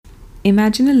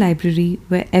Imagine a library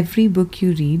where every book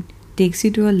you read takes you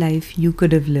to a life you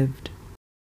could have lived.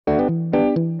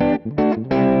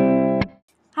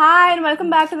 Hi, and welcome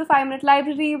back to the 5 Minute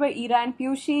Library. We're Ira and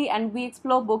Piyushi, and we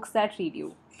explore books that read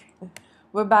you.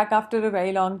 We're back after a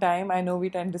very long time. I know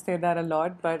we tend to say that a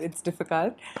lot, but it's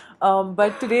difficult.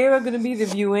 But today we're going to be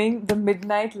reviewing The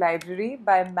Midnight Library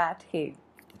by Matt Haig.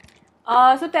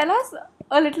 So tell us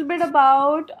a little bit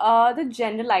about the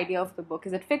general idea of the book.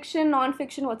 Is it fiction,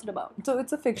 non-fiction? What's it about? So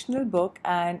it's a fictional book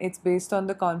and it's based on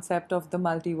the concept of the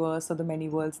multiverse or the many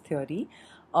worlds theory.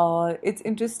 It's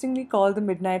interestingly called the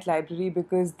Midnight Library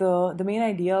because the main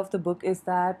idea of the book is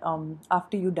that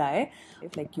after you die,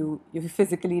 if like you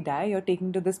physically die, you're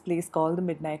taken to this place called the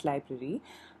Midnight Library,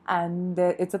 and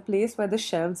it's a place where the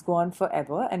shelves go on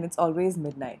forever and it's always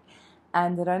midnight,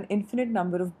 and there are an infinite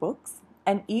number of books,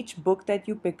 and each book that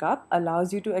you pick up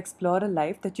allows you to explore a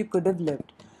life that you could have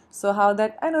lived. So how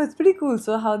that I know it's pretty cool.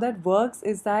 So how that works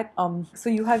is that so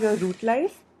you have your root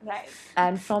life, Right.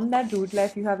 and from that root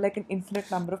life you have like an infinite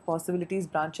number of possibilities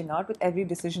branching out with every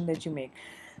decision that you make.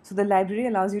 So the library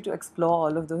allows you to explore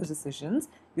all of those decisions.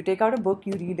 You take out a book,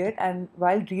 you read it, and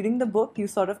while reading the book you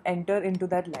sort of enter into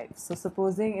that life. So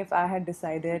supposing if I had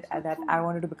decided that I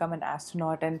wanted to become an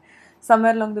astronaut, and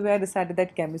somewhere along the way I decided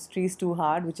that chemistry is too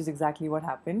hard, which is exactly what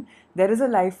happened, there is a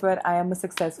life where I am a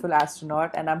successful astronaut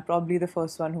and I'm probably the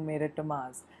first one who made it to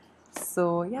Mars.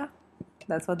 So yeah,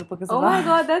 that's what the book is Oh about. my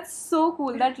god, that's so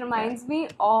cool. That reminds me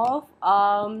of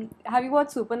have you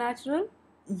watched Supernatural?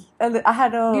 I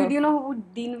had a Do you know who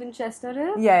Dean Winchester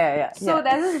is? yeah. So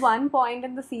there's this one point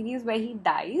in the series where he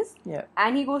dies, Yeah.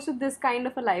 and he goes to this kind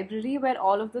of a library where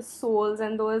all of the souls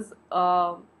and those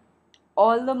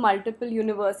all the multiple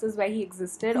universes where he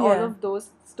existed, all Yeah. of those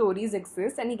stories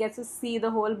exist, and he gets to see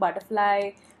the whole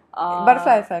butterfly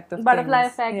Butterfly effect of butterfly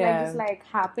things. effect Yeah. like just like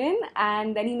happen,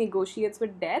 and then he negotiates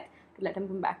with death to let him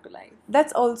come back to life.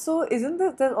 That's also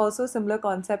isn't there also a similar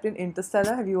concept in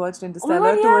Interstellar? Have you watched Oh my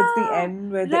Interstellar god, towards the yeah,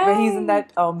 end where he's in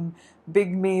that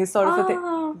big maze sort of a thing?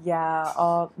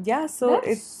 Ah, Yeah. So that's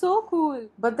it's so cool.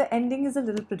 but the ending is a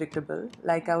little predictable.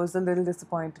 Like I was a little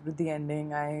disappointed with the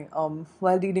ending. I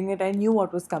while reading it I knew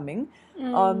what was coming.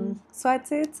 So I'd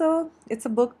say it's a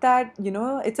book that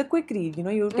it's a quick read.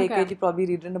 You take Okay. it, you probably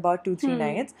read it in about 2-3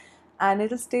 nights, and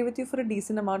it'll stay with you for a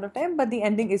decent amount of time. But the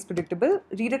ending is predictable.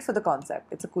 Read it for the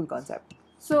concept. It's a cool concept.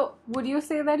 So, would you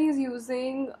say that he's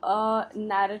using a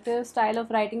narrative style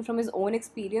of writing from his own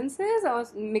experiences or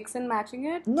mix and matching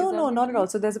it? No, Is that no, what not you at all. mean?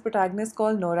 So there's a protagonist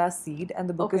called Nora Seed, and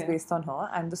the book is Okay. based on her.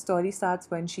 And the story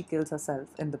starts when she kills herself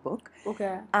in the book.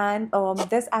 Okay. And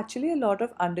there's actually a lot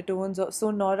of undertones.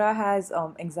 So Nora has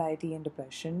anxiety and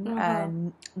depression,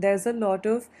 and there's a lot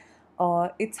of.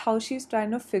 It's how she's trying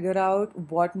to figure out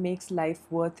what makes life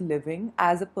worth living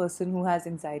as a person who has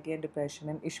anxiety and depression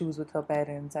and issues with her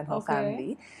parents and her Okay.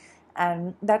 family.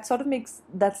 And that sort of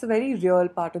that's a very real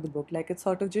part of the book. Like it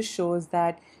sort of just shows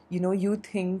that you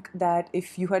think that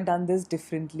if you had done this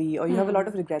differently, or you have a lot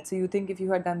of regrets, so you think if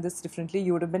you had done this differently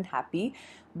you would have been happy,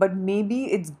 but maybe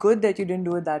it's good that you didn't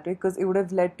do it that way because it would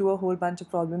have led to a whole bunch of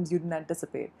problems you didn't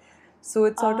anticipate. So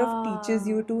it sort of teaches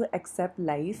you to accept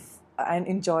life and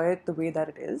enjoy it the way that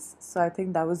it is. So I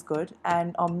think that was good.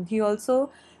 And he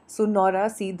also so Nora,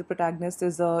 see, the protagonist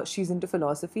is she's into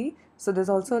philosophy. So there's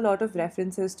also a lot of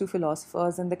references to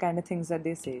philosophers and the kind of things that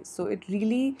they say. So it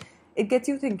gets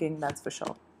you thinking, that's for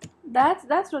sure.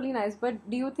 That's really nice. But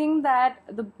do you think that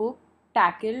the book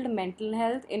tackled mental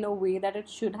health in a way that it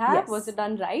should have? Yes. Was it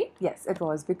done right? Yes, it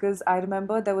was, because I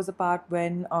remember there was a part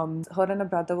when her and her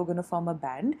brother were going to form a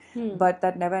band, but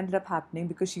that never ended up happening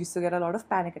because she used to get a lot of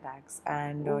panic attacks,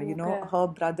 and Okay.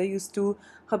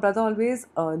 her brother always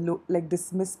like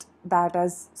dismissed that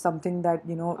as something that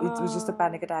it was just a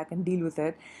panic attack and deal with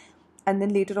it. And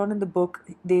then later on in the book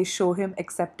they show him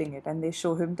accepting it, and they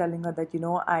show him telling her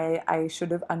that I should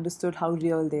have understood how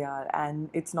real they are, and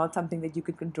it's not something that you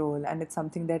can control, and it's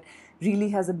something that really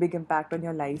has a big impact on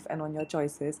your life and on your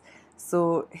choices.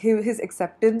 So his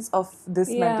acceptance of this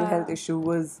mental health Yeah. issue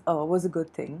was a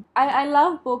good thing. I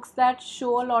love books that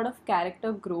show a lot of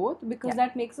character growth because Yeah.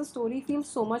 that makes the story feel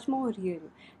so much more real.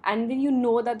 And then you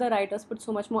know that the writers put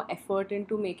so much more effort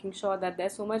into making sure that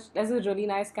there's a really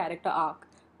nice character arc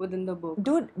within the book.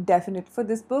 Dude, definite for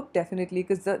this book, definitely,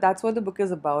 because that's what the book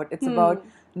is about. It's about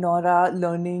Nora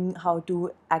learning how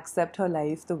to accept her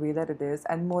life the way that it is,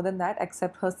 and more than that,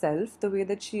 accept herself the way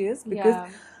that she is. Because Yeah.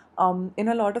 in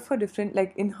a lot of her different,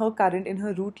 like in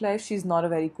her root life, she's not a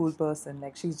very cool person.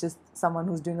 Like she's just someone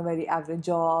who's doing a very average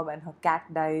job, and her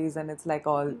cat dies, and it's like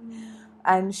all.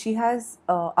 And she has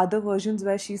other versions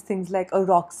where she's things like a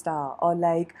rock star, or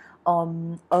like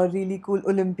a really cool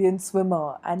Olympian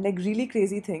swimmer, and like really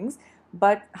crazy things,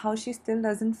 but how she still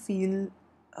doesn't feel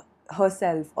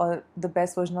herself or the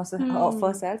best version of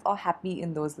herself or happy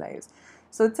in those lives.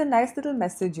 So it's a nice little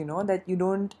message, that you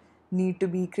don't need to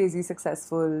be crazy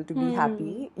successful to be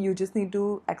happy. You just need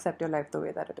to accept your life the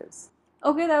way that it is.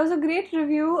 Okay, that was a great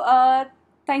review.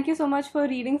 Thank you so much for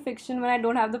reading fiction when I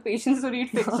don't have the patience to read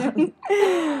fiction.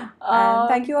 And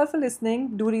thank you all for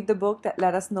listening. Do read the book.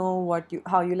 Let us know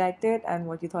how you liked it and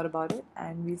what you thought about it.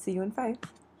 And we'll see you in 5.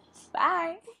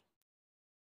 Bye.